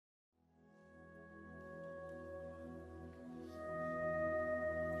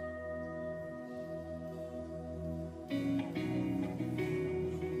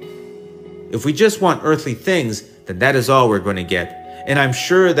If we just want earthly things, then that is all we're going to get. And I'm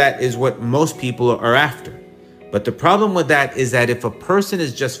sure that is what most people are after. But the problem with that is that if a person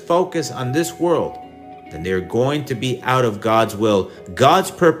is just focused on this world, then they're going to be out of God's will, God's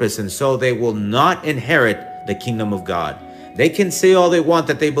purpose, and so they will not inherit the kingdom of God. They can say all they want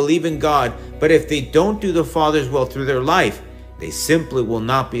that they believe in God, but if they don't do the Father's will through their life, they simply will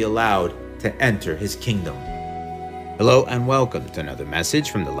not be allowed to enter his kingdom. Hello and welcome to another message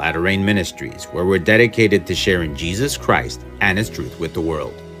from the Latter Rain Ministries, where we're dedicated to sharing Jesus Christ and his truth with the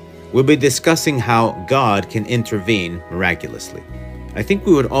world. We'll be discussing how God can intervene miraculously. I think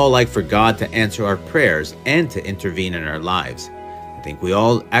we would all like for God to answer our prayers and to intervene in our lives. I think we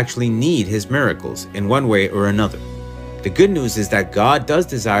all actually need his miracles in one way or another. The good news is that God does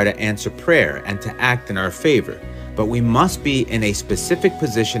desire to answer prayer and to act in our favor, but we must be in a specific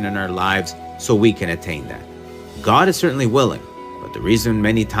position in our lives so we can attain that. God is certainly willing, but the reason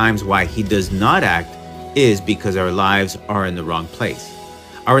many times why he does not act is because our lives are in the wrong place.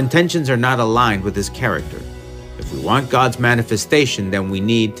 Our intentions are not aligned with his character. If we want God's manifestation, then we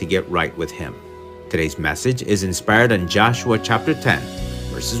need to get right with him. Today's message is inspired on Joshua chapter 10,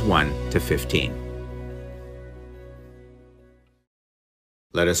 verses 1 to 15.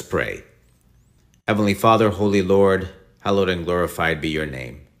 Let us pray. Heavenly Father, Holy Lord, hallowed and glorified be your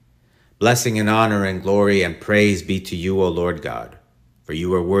name. Blessing and honor and glory and praise be to you, O Lord God. For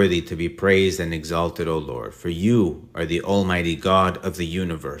you are worthy to be praised and exalted, O Lord. For you are the Almighty God of the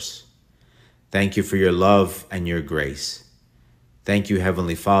universe. Thank you for your love and your grace. Thank you,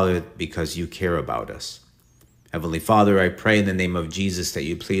 Heavenly Father, because you care about us. Heavenly Father, I pray in the name of Jesus that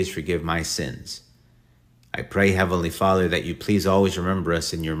you please forgive my sins. I pray, Heavenly Father, that you please always remember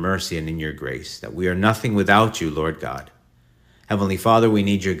us in your mercy and in your grace, that we are nothing without you, Lord God. Heavenly Father, we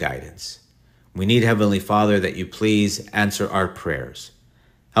need your guidance. We need, Heavenly Father, that you please answer our prayers.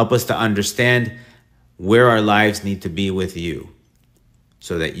 Help us to understand where our lives need to be with you,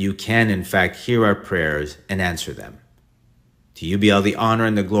 so that you can, in fact, hear our prayers and answer them. To you be all the honor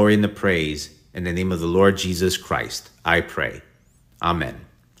and the glory and the praise. In the name of the Lord Jesus Christ, I pray. Amen.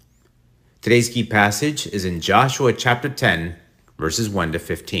 Today's key passage is in Joshua chapter 10, verses 1 to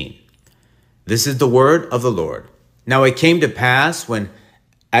 15. This is the word of the Lord. Now it came to pass when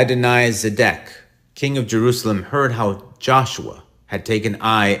Adonizedek, king of Jerusalem, heard how Joshua had taken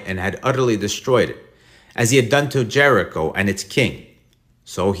Ai and had utterly destroyed it, as he had done to Jericho and its king.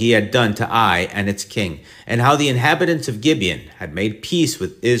 So he had done to Ai and its king, and how the inhabitants of Gibeon had made peace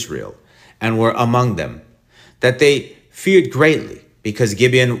with Israel and were among them, that they feared greatly, because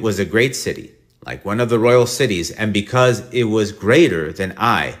Gibeon was a great city, like one of the royal cities, and because it was greater than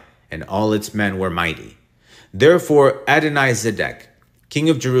Ai, and all its men were mighty. Therefore Adonizedek, king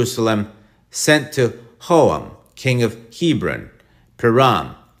of Jerusalem, sent to Hoam, king of Hebron,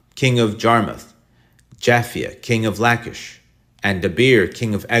 Piram, king of Jarmuth, Japhia, king of Lachish, and Debir,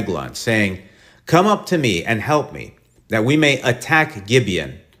 king of Eglon, saying, Come up to me and help me, that we may attack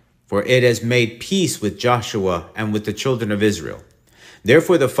Gibeon, for it has made peace with Joshua and with the children of Israel.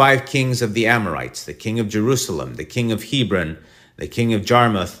 Therefore the 5 kings of the Amorites, the king of Jerusalem, the king of Hebron, the king of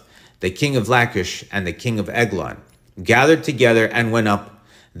Jarmuth, the king of Lachish, and the king of Eglon, gathered together and went up,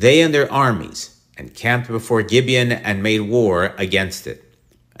 they and their armies, and camped before Gibeon and made war against it.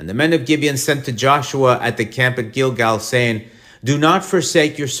 And the men of Gibeon sent to Joshua at the camp at Gilgal, saying, Do not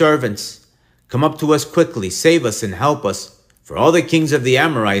forsake your servants. Come up to us quickly, save us and help us, for all the kings of the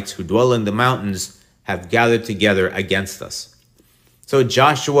Amorites who dwell in the mountains have gathered together against us. So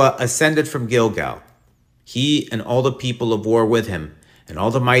Joshua ascended from Gilgal, he and all the people of war with him, and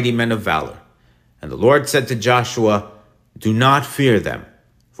all the mighty men of valor. And the Lord said to Joshua, Do not fear them,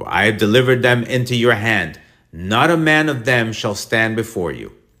 for I have delivered them into your hand. Not a man of them shall stand before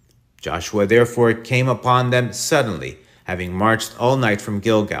you. Joshua therefore came upon them suddenly, having marched all night from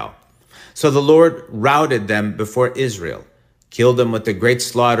Gilgal. So the Lord routed them before Israel, killed them with a great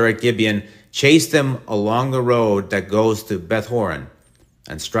slaughter at Gibeon, chased them along the road that goes to Beth-horon,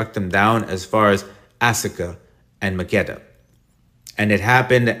 and struck them down as far as Asakah and Makkedah. And it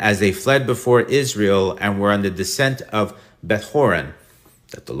happened as they fled before Israel and were on the descent of Beth-horon,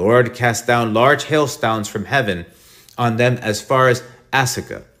 that the Lord cast down large hailstones from heaven on them as far as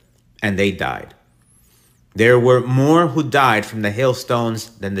Asakah, and they died. There were more who died from the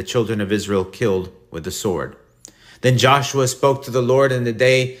hailstones than the children of Israel killed with the sword. Then Joshua spoke to the Lord in the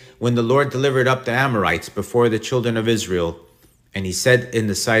day when the Lord delivered up the Amorites before the children of Israel, and he said in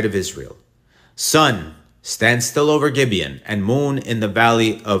the sight of Israel, Sun, stand still over Gibeon, and moon in the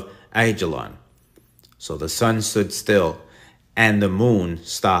valley of Aijalon. So the sun stood still, and the moon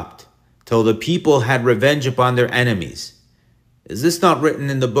stopped, till the people had revenge upon their enemies. Is this not written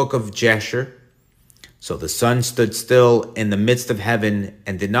in the book of Jasher? So the sun stood still in the midst of heaven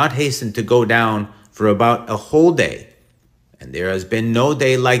and did not hasten to go down for about a whole day. And there has been no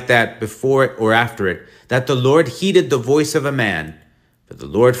day like that before it or after it, that the Lord heeded the voice of a man, for the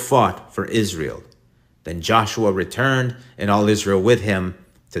Lord fought for Israel. Then Joshua returned, and all Israel with him,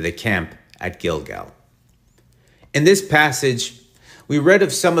 to the camp at Gilgal. In this passage, we read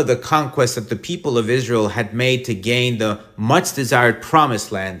of some of the conquests that the people of Israel had made to gain the much-desired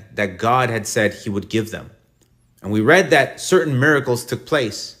promised land that God had said he would give them. And we read that certain miracles took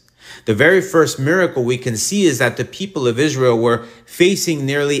place. The very first miracle we can see is that the people of Israel were facing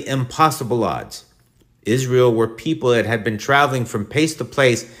nearly impossible odds. Israel were people that had been traveling from place to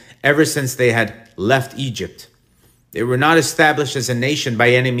place ever since they had left Egypt. They were not established as a nation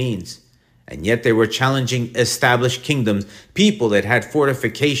by any means. And yet they were challenging established kingdoms, people that had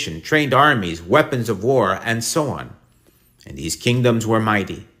fortification, trained armies, weapons of war, and so on. And these kingdoms were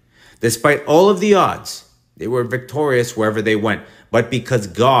mighty. Despite all of the odds, they were victorious wherever they went, but because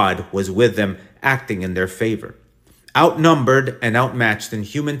God was with them, acting in their favor. Outnumbered and outmatched in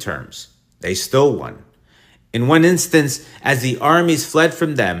human terms, they still won. In one instance, as the armies fled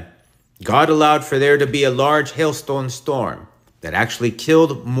from them, God allowed for there to be a large hailstone storm that actually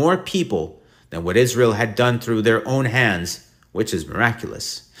killed more people than what Israel had done through their own hands, which is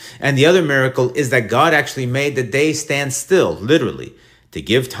miraculous. And the other miracle is that God actually made the day stand still, literally, to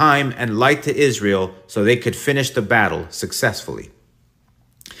give time and light to Israel so they could finish the battle successfully.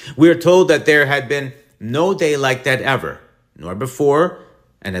 We are told that there had been no day like that ever, nor before,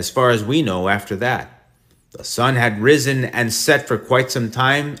 and as far as we know after that. The sun had risen and set for quite some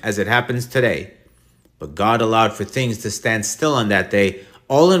time, as it happens today. But God allowed for things to stand still on that day,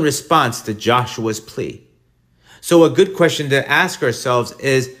 all in response to Joshua's plea. So a good question to ask ourselves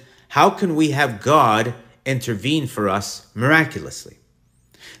is, how can we have God intervene for us miraculously?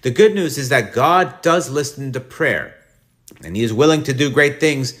 The good news is that God does listen to prayer, and he is willing to do great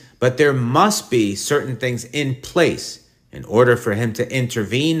things, but there must be certain things in place in order for him to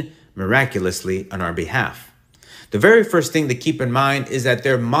intervene miraculously on our behalf. The very first thing to keep in mind is that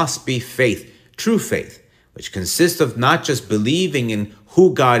there must be faith, true faith, which consists of not just believing in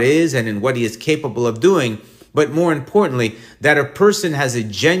who God is and in what he is capable of doing, but more importantly, that a person has a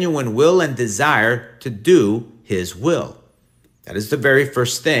genuine will and desire to do his will. That is the very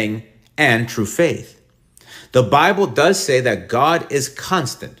first thing, and true faith. The Bible does say that God is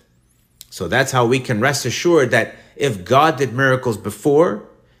constant. So that's how we can rest assured that if God did miracles before,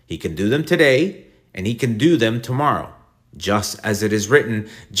 he can do them today, and he can do them tomorrow. Just as it is written,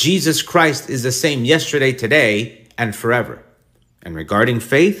 Jesus Christ is the same yesterday, today, and forever. And regarding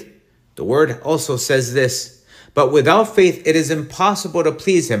faith, the word also says this, but without faith it is impossible to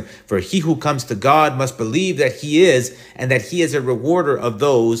please him, for he who comes to God must believe that he is, and that he is a rewarder of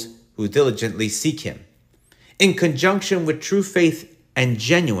those who diligently seek him. In conjunction with true faith and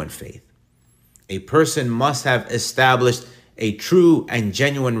genuine faith, a person must have established a true and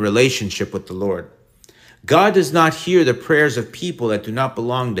genuine relationship with the Lord. God does not hear the prayers of people that do not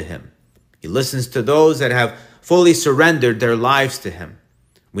belong to him. He listens to those that have fully surrendered their lives to him.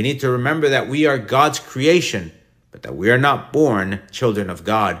 We need to remember that we are God's creation, but that we are not born children of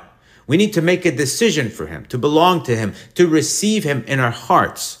God. We need to make a decision for him, to belong to him, to receive him in our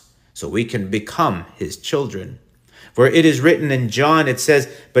hearts, so we can become his children. For it is written in John, it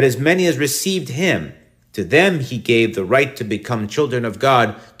says, but as many as received him, to them he gave the right to become children of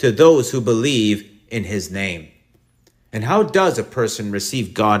God, to those who believe in his name. And how does a person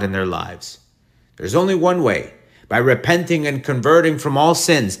receive God in their lives? There's only one way, by repenting and converting from all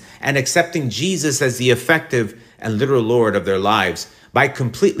sins and accepting Jesus as the effective and literal Lord of their lives, by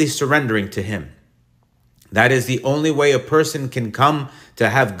completely surrendering to him. That is the only way a person can come to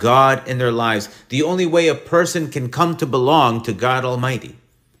have God in their lives, the only way a person can come to belong to God Almighty.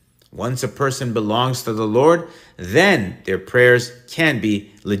 Once a person belongs to the Lord, then their prayers can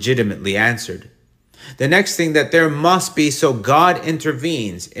be legitimately answered. The next thing that there must be, so God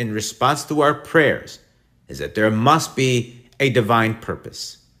intervenes in response to our prayers, is that there must be a divine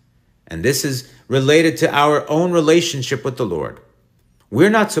purpose. And this is related to our own relationship with the Lord. We're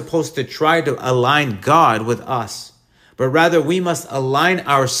not supposed to try to align God with us, but rather we must align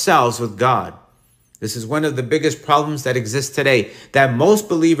ourselves with God. This is one of the biggest problems that exists today, that most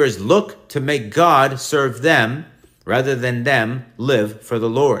believers look to make God serve them rather than them live for the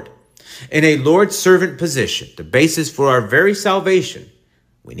Lord. In a Lord servant position, the basis for our very salvation,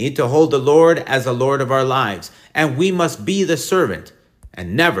 we need to hold the Lord as the Lord of our lives, and we must be the servant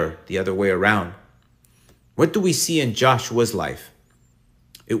and never the other way around. What do we see in Joshua's life?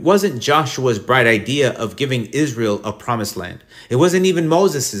 It wasn't Joshua's bright idea of giving Israel a promised land. It wasn't even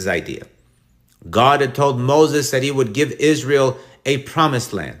Moses' idea. God had told Moses that he would give Israel a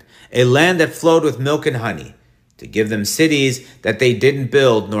promised land, a land that flowed with milk and honey, to give them cities that they didn't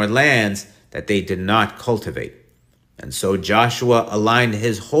build, nor lands that they did not cultivate. And so Joshua aligned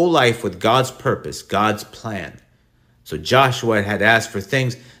his whole life with God's purpose, God's plan. So Joshua had asked for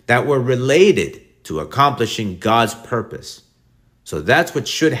things that were related to accomplishing God's purpose. So that's what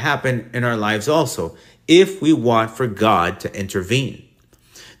should happen in our lives also, if we want for God to intervene.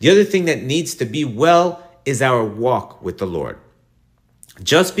 The other thing that needs to be well is our walk with the Lord.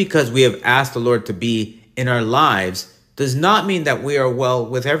 Just because we have asked the Lord to be in our lives does not mean that we are well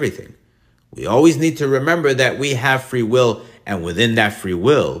with everything. We always need to remember that we have free will, and within that free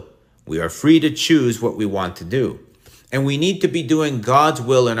will, we are free to choose what we want to do. And we need to be doing God's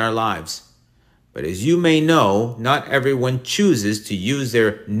will in our lives. But as you may know, not everyone chooses to use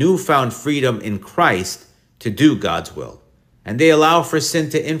their newfound freedom in Christ to do God's will. And they allow for sin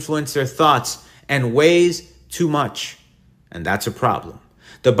to influence their thoughts and ways too much. And that's a problem.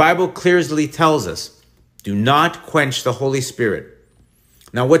 The Bible clearly tells us, do not quench the Holy Spirit.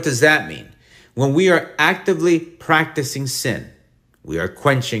 Now, what does that mean? When we are actively practicing sin, we are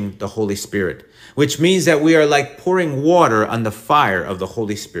quenching the Holy Spirit, which means that we are like pouring water on the fire of the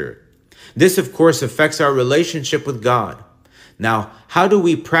Holy Spirit. This, of course, affects our relationship with God. Now, how do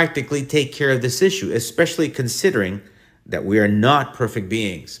we practically take care of this issue, especially considering that we are not perfect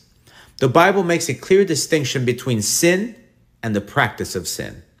beings? The Bible makes a clear distinction between sin and the practice of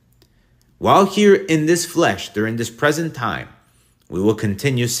sin. While here in this flesh, during this present time, we will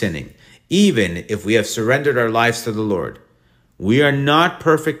continue sinning, even if we have surrendered our lives to the Lord. We are not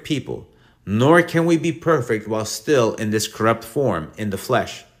perfect people, nor can we be perfect while still in this corrupt form in the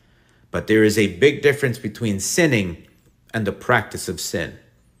flesh. But there is a big difference between sinning and the practice of sin.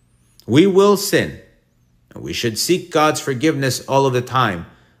 We will sin, and we should seek God's forgiveness all of the time,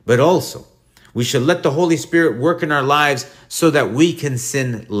 but also we should let the Holy Spirit work in our lives so that we can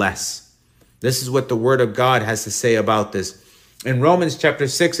sin less. This is what the Word of God has to say about this. In Romans chapter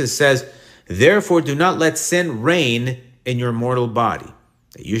 6, it says, "Therefore do not let sin reign in your mortal body,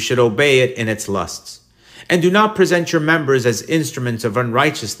 that you should obey it in its lusts. And do not present your members as instruments of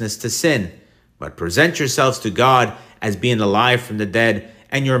unrighteousness to sin, but present yourselves to God as being alive from the dead,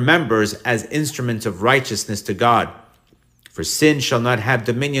 and your members as instruments of righteousness to God. For sin shall not have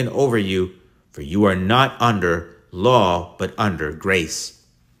dominion over you, for you are not under law, but under grace."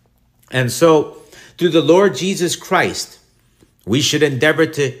 And so, through the Lord Jesus Christ, we should endeavor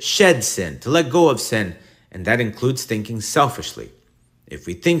to shed sin, to let go of sin, and that includes thinking selfishly. If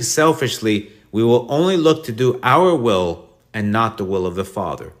we think selfishly, we will only look to do our will and not the will of the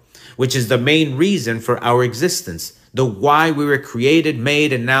Father, which is the main reason for our existence, the why we were created,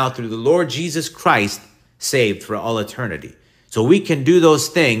 made, and now through the Lord Jesus Christ, saved for all eternity. So we can do those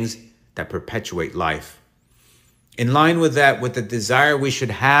things that perpetuate life. In line with that, with the desire we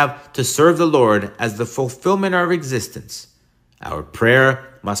should have to serve the Lord as the fulfillment of our existence, our prayer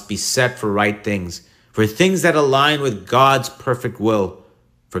must be set for right things, for things that align with God's perfect will,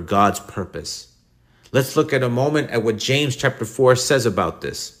 for God's purpose. Let's look at a moment at what James chapter 4 says about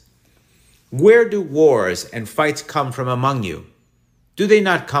this. "Where do wars and fights come from among you? Do they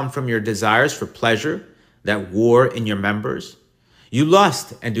not come from your desires for pleasure that war in your members? You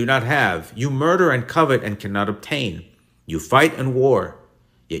lust and do not have. You murder and covet and cannot obtain. You fight and war,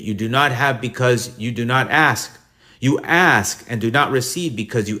 yet you do not have because you do not ask. You ask and do not receive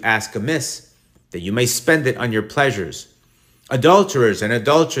because you ask amiss, that you may spend it on your pleasures. Adulterers and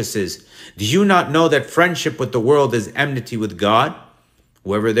adulteresses, do you not know that friendship with the world is enmity with God?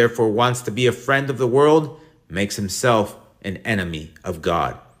 Whoever therefore wants to be a friend of the world makes himself an enemy of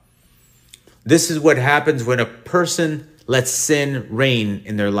God." This is what happens when a person lets sin reign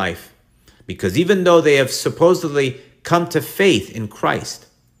in their life. Because even though they have supposedly come to faith in Christ,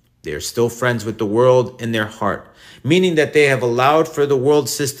 they are still friends with the world in their heart, meaning that they have allowed for the world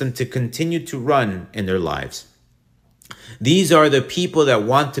system to continue to run in their lives. These are the people that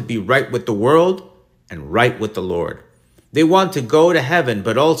want to be right with the world and right with the Lord. They want to go to heaven,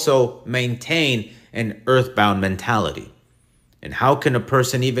 but also maintain an earthbound mentality. And how can a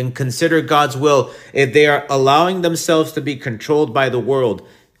person even consider God's will if they are allowing themselves to be controlled by the world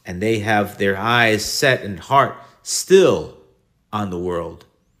and they have their eyes set and heart still on the world?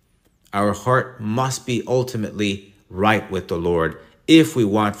 Our heart must be ultimately right with the Lord if we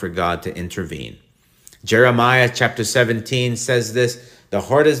want for God to intervene. Jeremiah chapter 17 says this, "The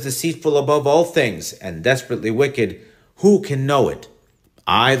heart is deceitful above all things and desperately wicked. Who can know it?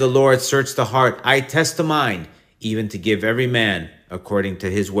 I, the Lord, search the heart. I test the mind, even to give every man according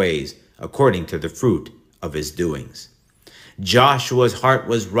to his ways, according to the fruit of his doings. Joshua's heart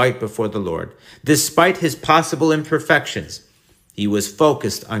was right before the Lord. Despite his possible imperfections, he was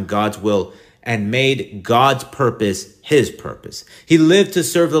focused on God's will and made God's purpose his purpose. He lived to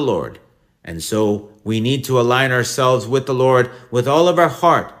serve the Lord. And so we need to align ourselves with the Lord with all of our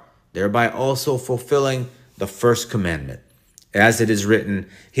heart, thereby also fulfilling the first commandment. As it is written,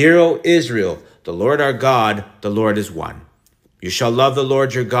 "Hear, O Israel, the Lord our God, the Lord is one. You shall love the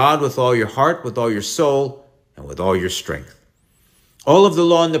Lord your God with all your heart, with all your soul, and with all your strength." All of the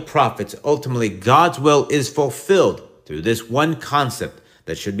law and the prophets, ultimately God's will is fulfilled through this one concept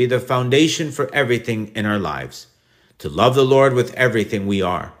that should be the foundation for everything in our lives: to love the Lord with everything we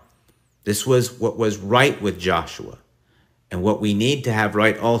are. This was what was right with Joshua, and what we need to have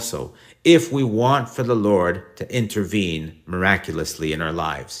right also if we want for the Lord to intervene miraculously in our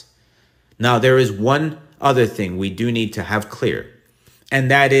lives. Now, there is one other thing we do need to have clear,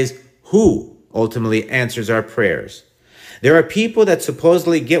 and that is who ultimately answers our prayers. There are people that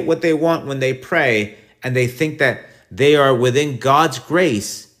supposedly get what they want when they pray, and they think that they are within God's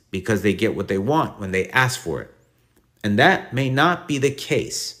grace because they get what they want when they ask for it. And that may not be the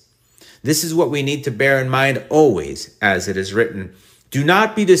case. This is what we need to bear in mind always, as it is written, "Do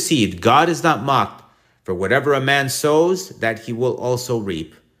not be deceived. God is not mocked. For whatever a man sows, that he will also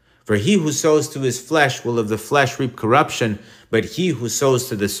reap. For he who sows to his flesh will of the flesh reap corruption, but he who sows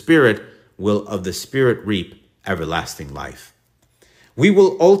to the Spirit will of the Spirit reap everlasting life." We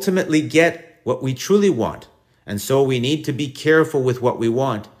will ultimately get what we truly want, and so we need to be careful with what we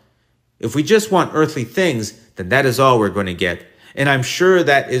want. If we just want earthly things, then that is all we're going to get. And I'm sure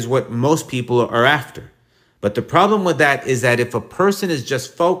that is what most people are after. But the problem with that is that if a person is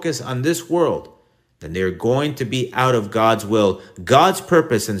just focused on this world, then they're going to be out of God's will, God's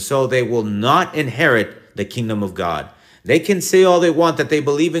purpose, and so they will not inherit the kingdom of God. They can say all they want that they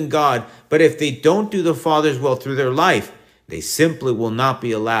believe in God, but if they don't do the Father's will through their life, they simply will not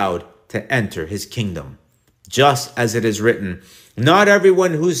be allowed to enter his kingdom. Just as it is written, "Not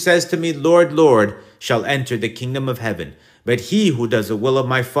everyone who says to me, 'Lord, Lord,' shall enter the kingdom of heaven, but he who does the will of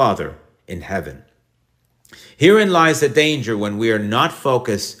my Father in heaven." Herein lies the danger when we are not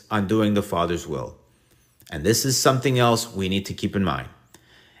focused on doing the Father's will. And this is something else we need to keep in mind.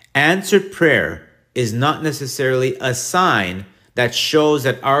 Answered prayer is not necessarily a sign that shows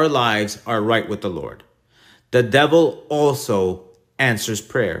that our lives are right with the Lord. The devil also answers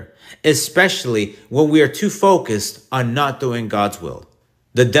prayer, especially when we are too focused on not doing God's will.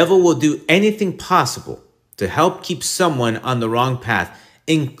 The devil will do anything possible to help keep someone on the wrong path,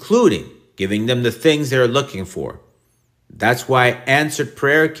 including giving them the things they're looking for. That's why answered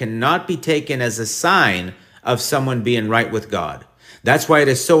prayer cannot be taken as a sign of someone being right with God. That's why it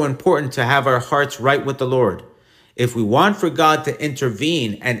is so important to have our hearts right with the Lord. If we want for God to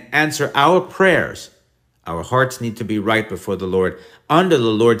intervene and answer our prayers, our hearts need to be right before the Lord, under the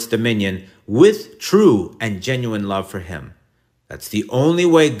Lord's dominion, with true and genuine love for him. That's the only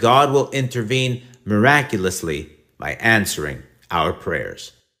way God will intervene miraculously, by answering our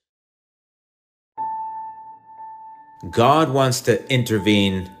prayers. God wants to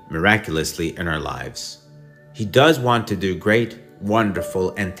intervene miraculously in our lives. He does want to do great,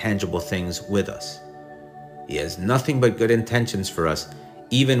 wonderful, and tangible things with us. He has nothing but good intentions for us,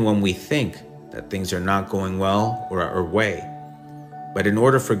 even when we think that things are not going well or our way. But in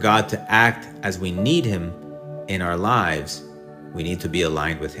order for God to act as we need him in our lives, we need to be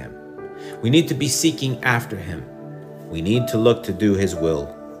aligned with him. We need to be seeking after him. We need to look to do his will.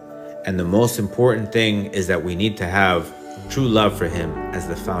 And the most important thing is that we need to have true love for him as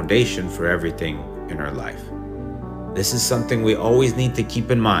the foundation for everything in our life. This is something we always need to keep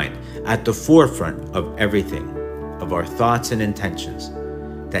in mind at the forefront of everything, of our thoughts and intentions,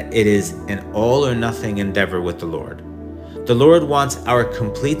 that it is an all or nothing endeavor with the Lord. The Lord wants our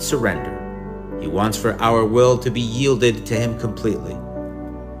complete surrender. He wants for our will to be yielded to him completely.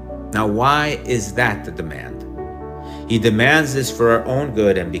 Now, why is that the demand? He demands this for our own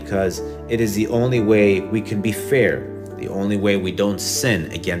good and because it is the only way we can be fair, the only way we don't sin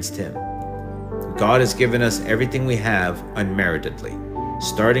against him. God has given us everything we have unmeritedly,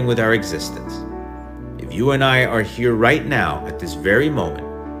 starting with our existence. If you and I are here right now at this very moment,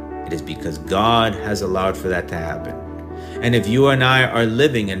 it is because God has allowed for that to happen. And if you and I are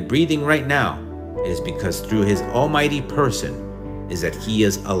living and breathing right now, it is because through his almighty person is that he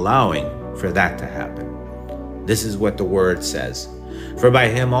is allowing for that to happen. This is what the word says. For by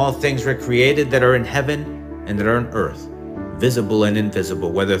him all things were created that are in heaven and that are on earth, visible and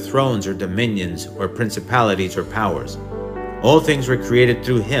invisible, whether thrones or dominions or principalities or powers. All things were created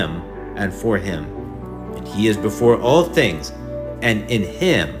through him and for him. And He is before all things, and in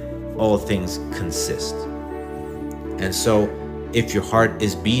him all things consist. And so, if your heart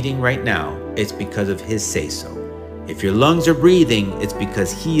is beating right now, it's because of his say-so. If your lungs are breathing, it's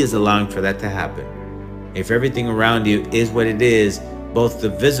because he is allowing for that to happen. If everything around you is what it is, both the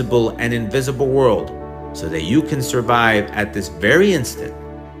visible and invisible world, so that you can survive at this very instant,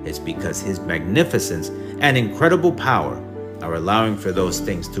 it's because his magnificence and incredible power are allowing for those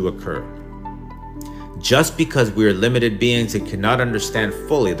things to occur. Just because we are limited beings and cannot understand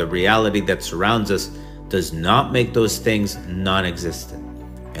fully the reality that surrounds us does not make those things non-existent,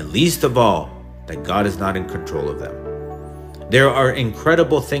 and least of all, that God is not in control of them. There are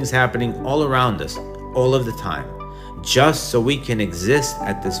incredible things happening all around us, all of the time, just so we can exist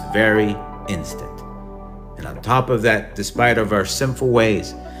at this very instant. And on top of that, despite of our sinful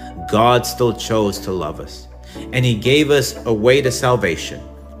ways, God still chose to love us, and he gave us a way to salvation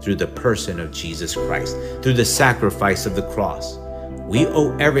through the person of Jesus Christ, through the sacrifice of the cross. We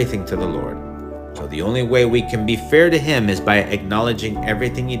owe everything to the Lord. So the only way we can be fair to him is by acknowledging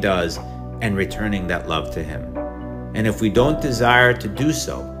everything he does and returning that love to him. And if we don't desire to do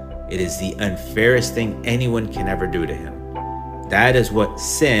so, it is the unfairest thing anyone can ever do to him. That is what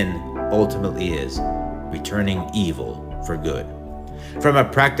sin ultimately is, returning evil for good. From a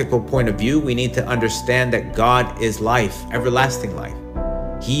practical point of view, we need to understand that God is life, everlasting life.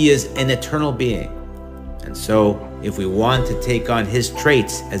 He is an eternal being. And so, if we want to take on his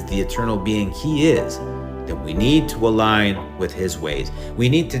traits as the eternal being he is, then we need to align with his ways. We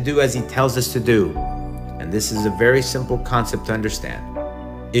need to do as he tells us to do. And this is a very simple concept to understand.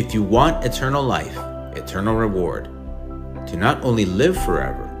 If you want eternal life, eternal reward, to not only live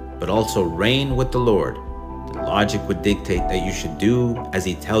forever, but also reign with the Lord, the logic would dictate that you should do as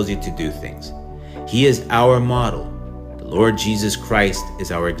he tells you to do things. He is our model. The Lord Jesus Christ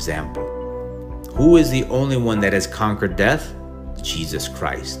is our example. Who is the only one that has conquered death? Jesus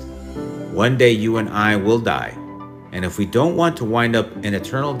Christ. One day you and I will die. And if we don't want to wind up in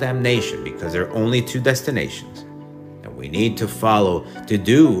eternal damnation because there are only two destinations, then we need to follow, to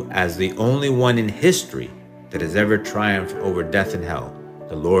do as the only one in history that has ever triumphed over death and hell,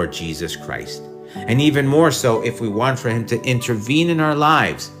 the Lord Jesus Christ. And even more so, if we want for him to intervene in our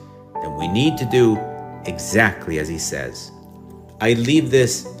lives, then we need to do exactly as he says. I leave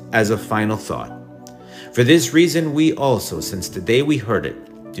this as a final thought. For this reason, we also, since the day we heard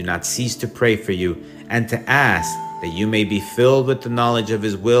it, do not cease to pray for you and to ask that you may be filled with the knowledge of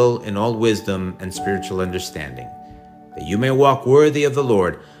his will in all wisdom and spiritual understanding, that you may walk worthy of the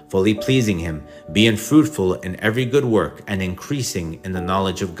Lord, fully pleasing him, being fruitful in every good work and increasing in the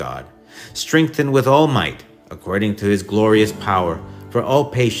knowledge of God, strengthened with all might, according to his glorious power, for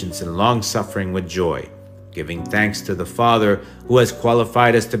all patience and long-suffering with joy, giving thanks to the Father who has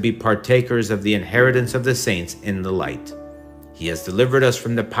qualified us to be partakers of the inheritance of the saints in the light. He has delivered us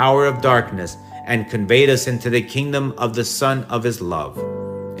from the power of darkness and conveyed us into the kingdom of the Son of his love,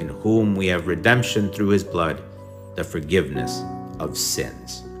 in whom we have redemption through his blood, the forgiveness of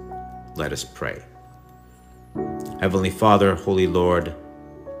sins. Let us pray. Heavenly Father, Holy Lord,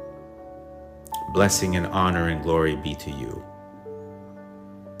 blessing and honor and glory be to you.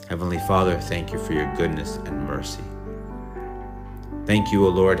 Heavenly Father, thank you for your goodness and mercy. Thank you, O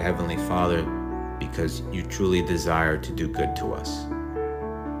Lord, Heavenly Father, because you truly desire to do good to us.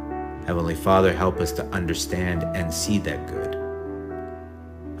 Heavenly Father, help us to understand and see that good.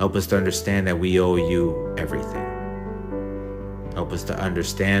 Help us to understand that we owe you everything. Help us to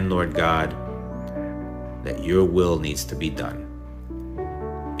understand, Lord God, that your will needs to be done,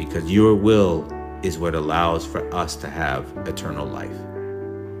 because your will is what allows for us to have eternal life.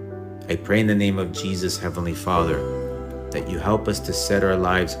 I pray in the name of Jesus, Heavenly Father, that you help us to set our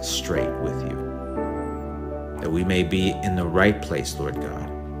lives straight with you, that we may be in the right place, Lord God,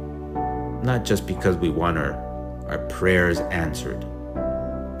 not just because we want our prayers answered,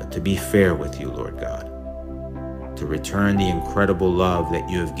 but to be fair with you, Lord God, to return the incredible love that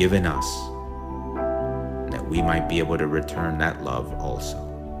you have given us, and that we might be able to return that love also.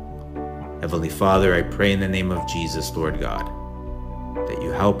 Heavenly Father, I pray in the name of Jesus, Lord God, that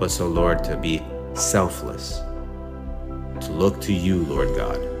you help us, O Lord, to be selfless, to look to you, Lord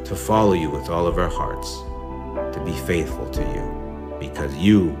God, to follow you with all of our hearts, to be faithful to you, because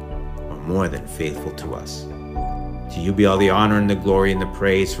you are more than faithful to us. To you be all the honor and the glory and the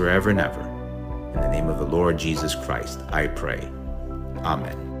praise forever and ever. In the name of the Lord Jesus Christ, I pray.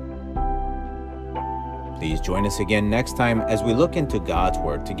 Amen. Please join us again next time as we look into God's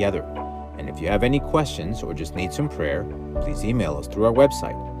Word together. And if you have any questions or just need some prayer, please email us through our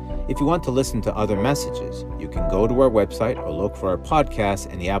website. If you want to listen to other messages, you can go to our website or look for our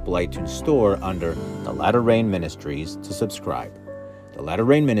podcast in the Apple iTunes Store under The Latter Rain Ministries to subscribe. The Latter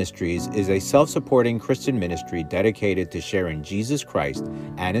Rain Ministries is a self-supporting Christian ministry dedicated to sharing Jesus Christ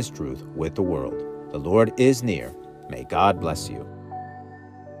and His truth with the world. The Lord is near. May God bless you.